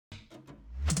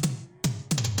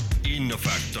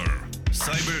Innofactor,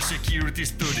 Cybersecurity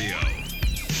Studio.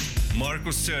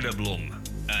 Marcus Söderblom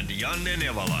and Janne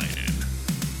Nevalainen.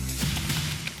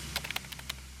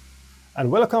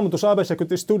 And welcome to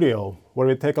Cybersecurity Studio, where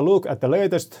we take a look at the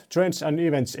latest trends and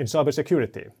events in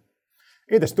cybersecurity.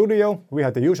 In the studio, we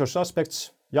have the usual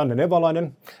suspects, Janne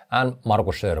Nevalainen and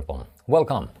Marcus Söderblom.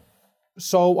 Welcome.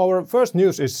 So our first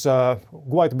news is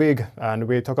quite big, and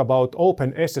we talk about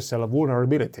OpenSSL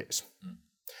vulnerabilities.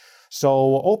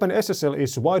 So OpenSSL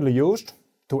is widely used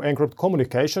to encrypt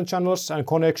communication channels and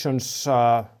connections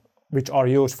which are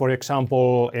used, for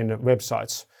example, in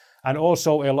websites. And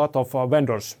also a lot of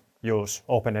vendors use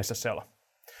OpenSSL.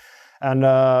 And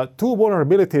two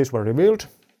vulnerabilities were revealed.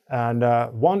 And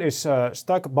one is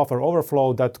stack buffer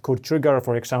overflow that could trigger,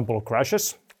 for example,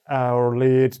 crashes or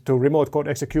lead to remote code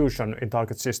execution in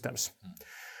target systems.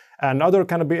 Another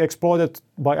can be exploited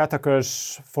by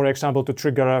attackers, for example, to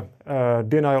trigger a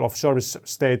denial of service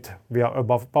state via a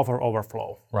buffer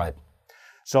overflow. Right.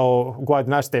 So quite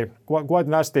nasty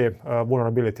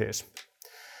vulnerabilities.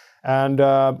 And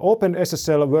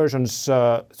OpenSSL versions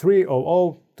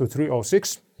 3.0 to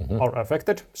 3.06 are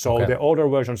affected. So the older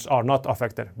versions are not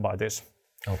affected by this.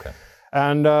 Okay.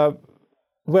 And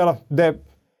the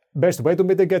best way to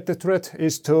mitigate the threat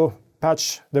is to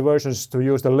patch the versions to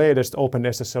use the latest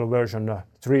OpenSSL version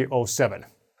 3.07.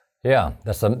 Yeah,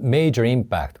 that's a major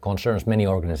impact, concerns many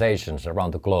organizations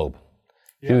around the globe.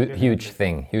 Huge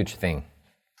thing.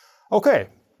 Okay,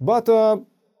 but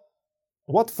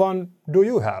what fun do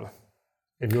you have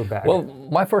in your bag? Well,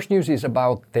 my first news is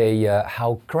about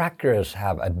how crackers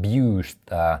have abused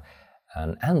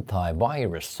an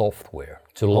antivirus software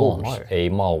to launch a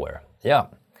malware. Yeah.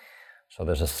 So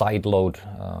there's a sideload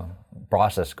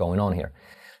process going on here.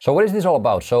 So what is this all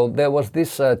about? So there was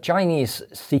this Chinese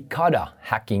cicada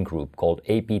hacking group called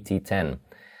APT10,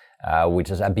 which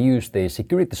has abused the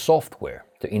security software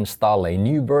to install a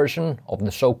new version of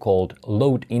the so-called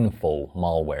load info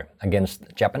malware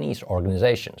against Japanese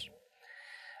organizations.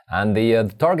 And the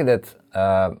targeted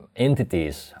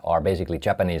entities are basically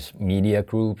Japanese media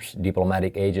groups,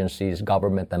 diplomatic agencies,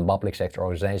 government and public sector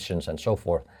organizations, and so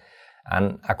forth.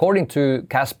 And according to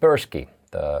Kaspersky,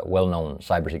 the well-known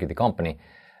cybersecurity company,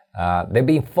 they've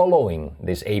been following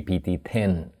this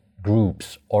APT10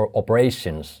 groups or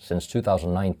operations since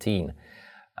 2019.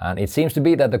 And it seems to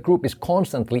be that the group is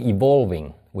constantly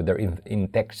evolving with their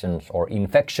infection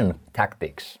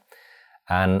tactics.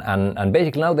 And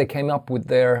basically now they came up with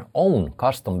their own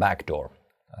custom backdoor,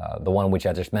 the one which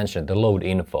I just mentioned, the load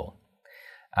info.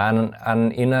 And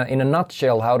in a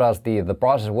nutshell, how does the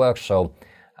process work? So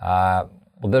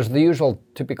there's the usual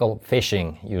typical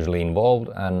phishing usually involved,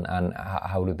 and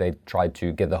how do they try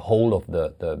to get a hold of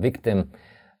the victim?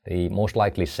 They most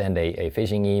likely send a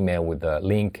phishing email with a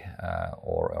link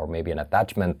or maybe an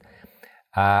attachment.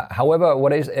 However,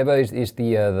 whatever is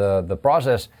the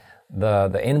process,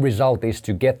 the end result is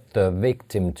to get the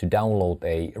victim to download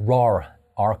a RAR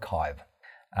archive.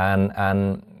 And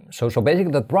so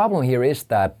basically the problem here is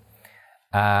that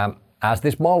as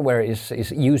this malware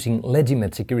is using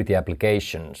legitimate security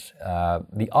applications,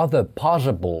 the other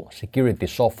possible security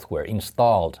software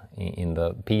installed in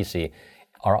the PC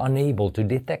are unable to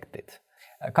detect it.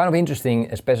 Kind of interesting,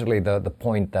 especially the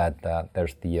point that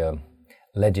there's the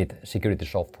legit security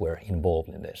software involved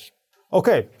in this.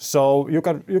 Okay, so you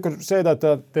can say that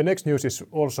the next news is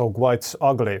also quite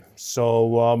ugly.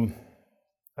 So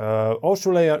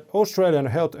Australian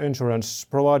health insurance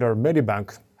provider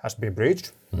Medibank has been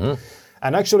breached.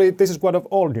 And actually, this is quite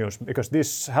old news because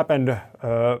this happened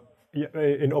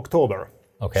in October.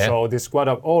 Okay. So this is quite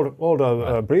an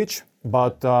old breach.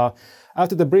 But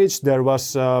after the breach, there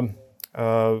was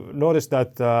noticed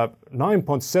that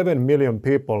 9.7 million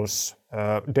people's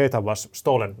data was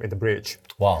stolen in the breach.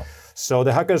 Wow. So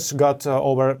the hackers got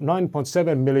over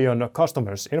 9.7 million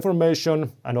customers'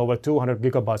 information and over 200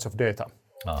 gigabytes of data.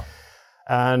 Oh.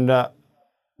 And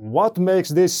what makes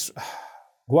this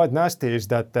quite nasty is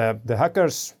that the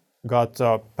hackers got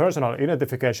personal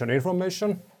identification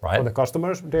information from the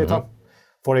customers' data.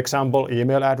 For example,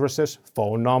 email addresses,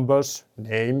 phone numbers,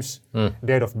 names,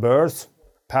 date of birth,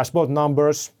 passport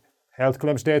numbers, health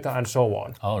claims data, and so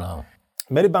on. Oh no.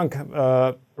 Medibank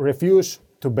refused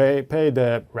to pay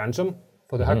the ransom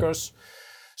for the hackers.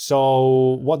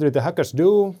 So what did the hackers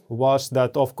do was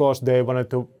that, of course, they wanted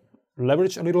to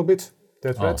leverage a little bit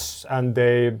the threats, and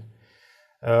they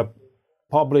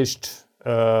published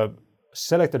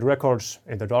selected records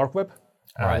in the dark web.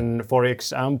 And for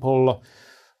example,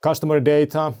 customer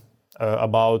data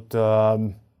about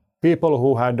people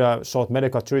who had sought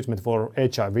medical treatment for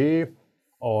HIV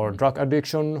or drug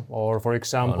addiction, or for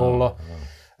example,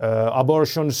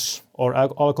 abortions or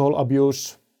alcohol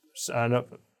abuse, and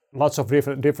lots of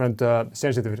different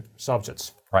sensitive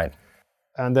subjects. Right.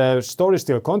 And the story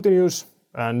still continues,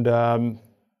 and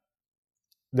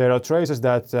there are traces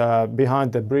that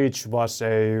behind the breach was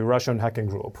a Russian hacking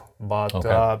group. But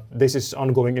this is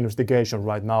ongoing investigation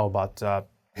right now, but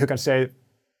you can say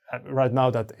right now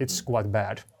that it's quite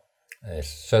bad. It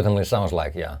certainly sounds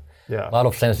like, yeah. A lot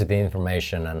of sensitive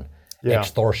information and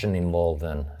extortion involved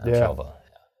and so forth.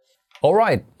 All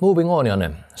right, moving on,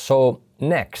 Janne. So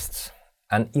next,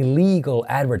 an illegal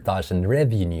advertising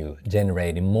revenue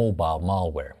generating mobile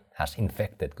malware has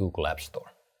infected Google App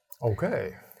Store.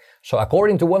 Okay. So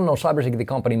according to well-known cybersecurity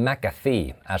company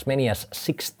McAfee, as many as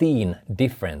 16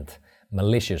 different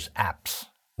malicious apps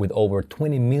with over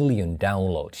 20 million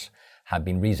downloads have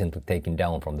been recently taken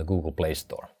down from the Google Play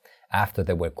Store after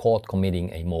they were caught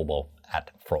committing a mobile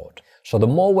ad fraud. So the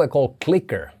malware called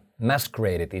Clicker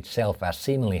masqueraded itself as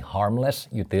seemingly harmless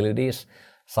utilities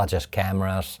such as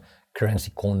cameras,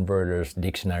 currency converters,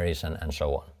 dictionaries, and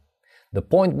so on. The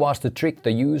point was to trick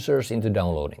the users into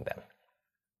downloading them.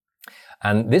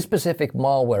 And this specific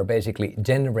malware basically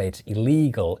generates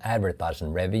illegal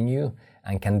advertising revenue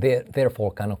and can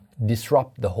therefore kind of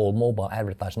disrupt the whole mobile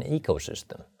advertising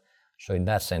ecosystem. So in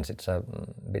that sense, it's a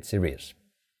bit serious.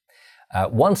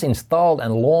 Once installed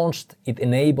and launched, it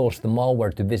enables the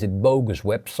malware to visit bogus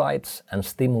websites and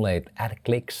stimulate ad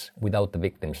clicks without the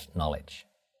victim's knowledge.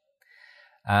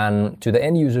 And to the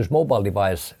end user's mobile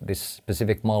device, this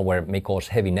specific malware may cause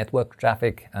heavy network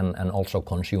traffic and also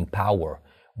consume power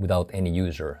without any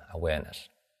user awareness.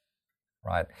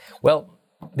 Right? Well,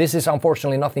 this is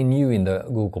unfortunately nothing new in the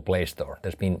Google Play Store.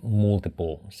 There's been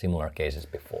multiple similar cases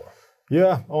before.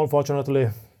 Yeah, unfortunately,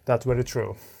 that's very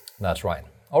true. That's right.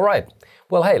 All right.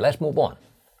 Well, hey, let's move on.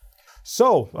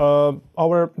 So,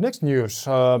 our next news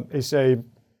is a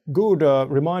good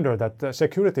reminder that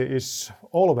security is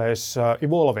always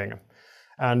evolving.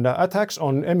 And attacks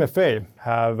on MFA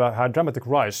have had dramatic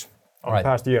rise over the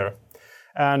past year.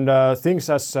 And things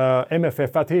as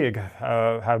MFA fatigue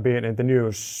have been in the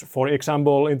news, for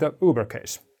example, in the Uber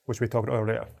case, which we talked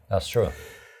earlier. That's true.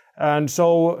 And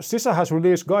so CISA has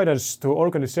released guidance to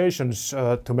organizations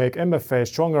to make MFA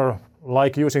stronger,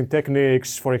 like using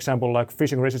techniques, for example, like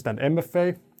phishing-resistant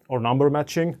MFA or number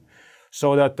matching,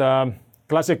 so that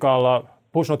classical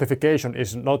push notification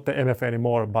is not the MFA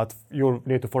anymore, but you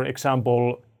need to, for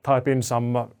example, type in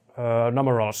some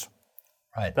numerals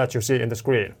that you see in the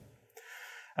screen.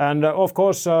 And of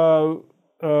course,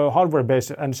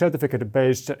 hardware-based and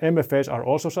certificate-based MFAs are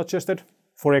also suggested.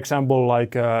 For example,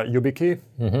 like YubiKey,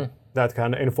 that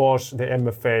can enforce the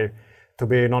MFA to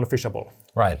be non-phishable.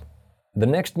 Right. The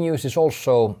next news is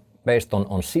also based on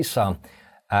CISA,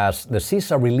 as the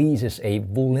CISA releases a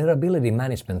vulnerability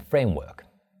management framework.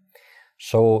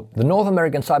 So the North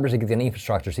American Cybersecurity and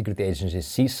Infrastructure Security Agency,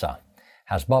 CISA,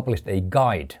 has published a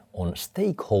guide on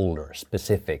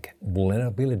stakeholder-specific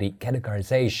vulnerability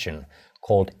categorization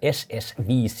called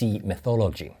SSVC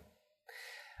methodology.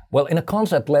 Well, in a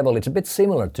concept level, it's a bit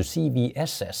similar to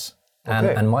CVSS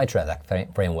and MITRE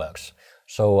frameworks.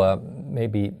 So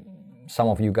maybe some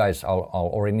of you guys are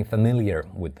already familiar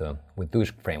with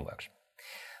those frameworks.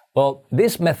 Well,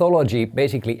 this methodology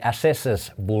basically assesses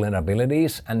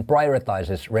vulnerabilities and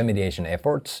prioritizes remediation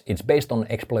efforts. It's based on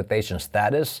exploitation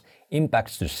status,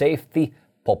 impacts to safety,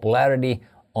 popularity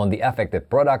on the affected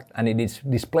product, and it is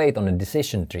displayed on a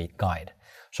decision tree guide.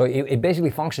 So it basically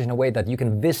functions in a way that you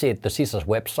can visit the CISA's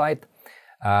website,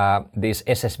 this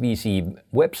SSVC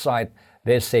website.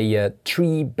 There's a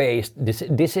tree-based,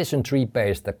 decision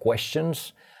tree-based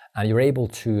questions, and you're able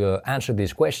to answer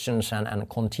these questions and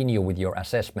continue with your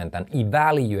assessment and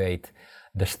evaluate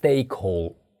the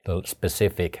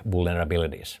stakeholder-specific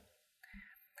vulnerabilities.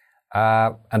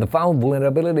 And the found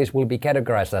vulnerabilities will be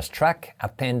categorized as track,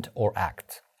 attend, or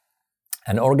act.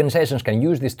 And organizations can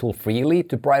use this tool freely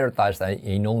to prioritize the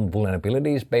known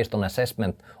vulnerabilities based on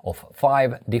assessment of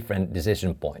 5 different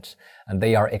decision points. And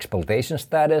they are exploitation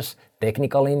status,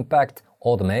 technical impact,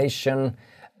 automation,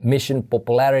 mission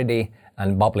popularity,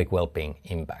 and public well-being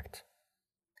impact.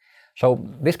 So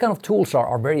these kind of tools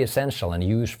are very essential and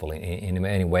useful in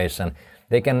many ways, and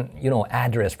they can,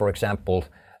 address, for example,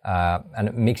 and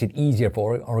it makes it easier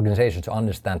for organizations to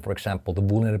understand, for example, the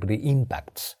vulnerability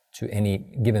impacts to any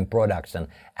given products and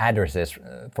addresses,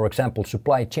 for example,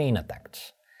 supply chain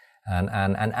attacks and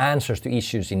answers to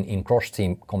issues in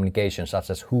cross-team communication, such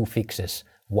as who fixes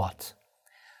what.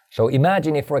 So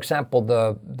imagine if, for example,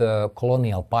 the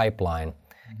Colonial Pipeline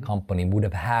company would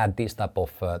have had these type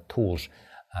of tools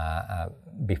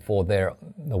before the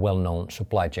well-known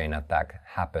supply chain attack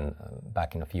happened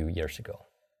back in a few years ago.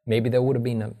 maybe there would have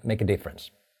been make a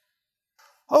difference.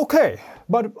 Okay,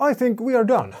 but I think we are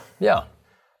done. Yeah.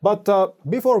 But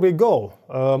before we go,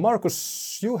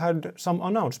 Marcus, you had some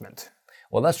announcement.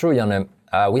 Well, that's true, Janne.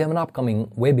 We have an upcoming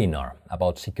webinar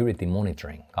about security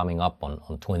monitoring coming up on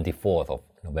 24th of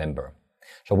November.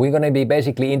 So we're going to be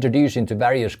basically introducing to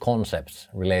various concepts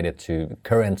related to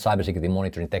current cybersecurity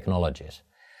monitoring technologies.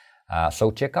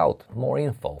 So check out more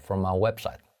info from our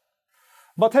website.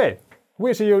 But hey,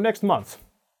 we see you next month.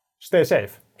 Stay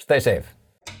safe. Stay safe.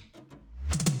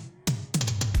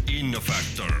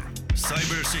 Innofactor,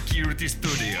 Cybersecurity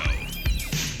Studio.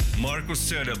 Marcus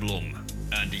Söderblom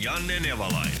and Janne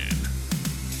Nevalainen.